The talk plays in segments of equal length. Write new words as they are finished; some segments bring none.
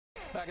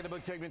Back in the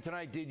book segment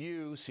tonight, did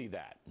you see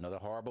that? Another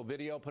horrible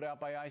video put out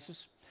by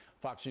ISIS.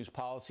 Fox News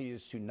policy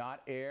is to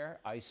not air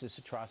ISIS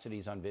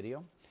atrocities on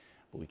video,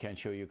 but we can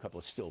show you a couple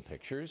of still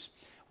pictures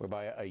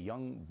whereby a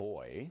young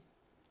boy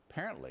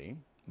apparently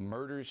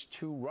murders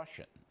 2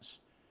 Russians,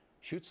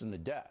 shoots them to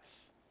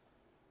death.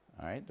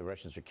 All right, the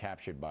Russians are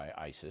captured by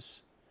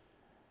ISIS.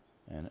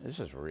 And this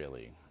is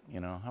really,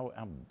 how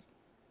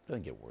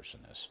doesn't get worse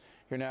than this.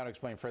 Here now to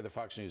explain further,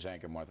 Fox News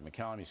anchor Martha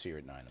McCallum. You see her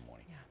at 9 in the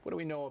morning. Yeah. What do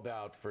we know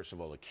about, first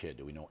of all, the kid?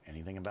 Do we know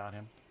anything about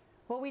him?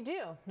 Well, we do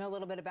know a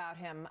little bit about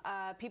him.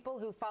 People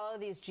who follow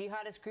these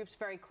jihadist groups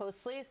very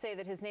closely say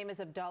that his name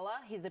is Abdullah.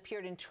 He's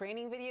appeared in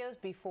training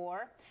videos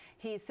before.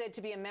 He's said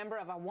to be a member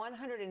of a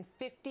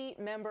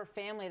 150-member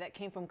family that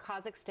came from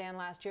Kazakhstan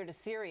last year to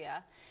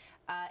Syria.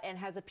 And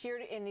has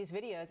appeared in these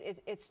videos.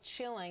 It's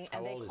chilling,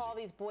 and they call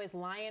these boys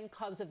lion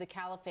cubs of the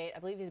caliphate. I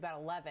believe he's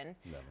about 11.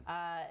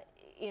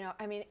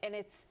 And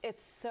it's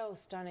so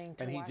stunning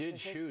to watch. And he did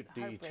shoot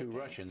the 2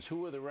 Russians.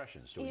 Who were the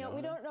Russians? Do we know?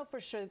 We don't know for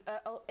sure.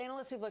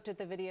 Analysts who've looked at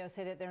the video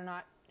say that they're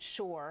not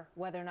sure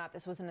whether or not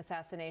this was an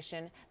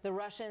assassination. The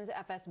Russians'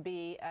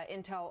 FSB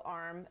intel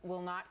arm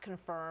will not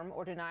confirm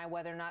or deny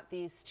whether or not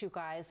these 2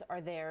 guys are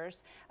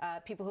theirs.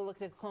 People who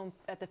looked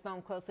at the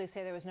film closely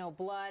say there was no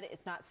blood.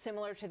 It's not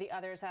similar to the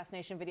other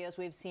assassination videos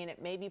we've seen.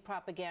 It may be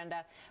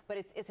propaganda, but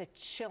it's a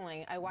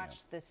chilling. I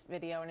watched this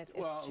video and it's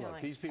chilling. Well,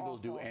 look, these people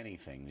do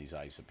anything. These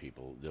ISIS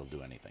people, they'll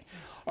do anything.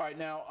 All right,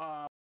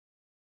 now.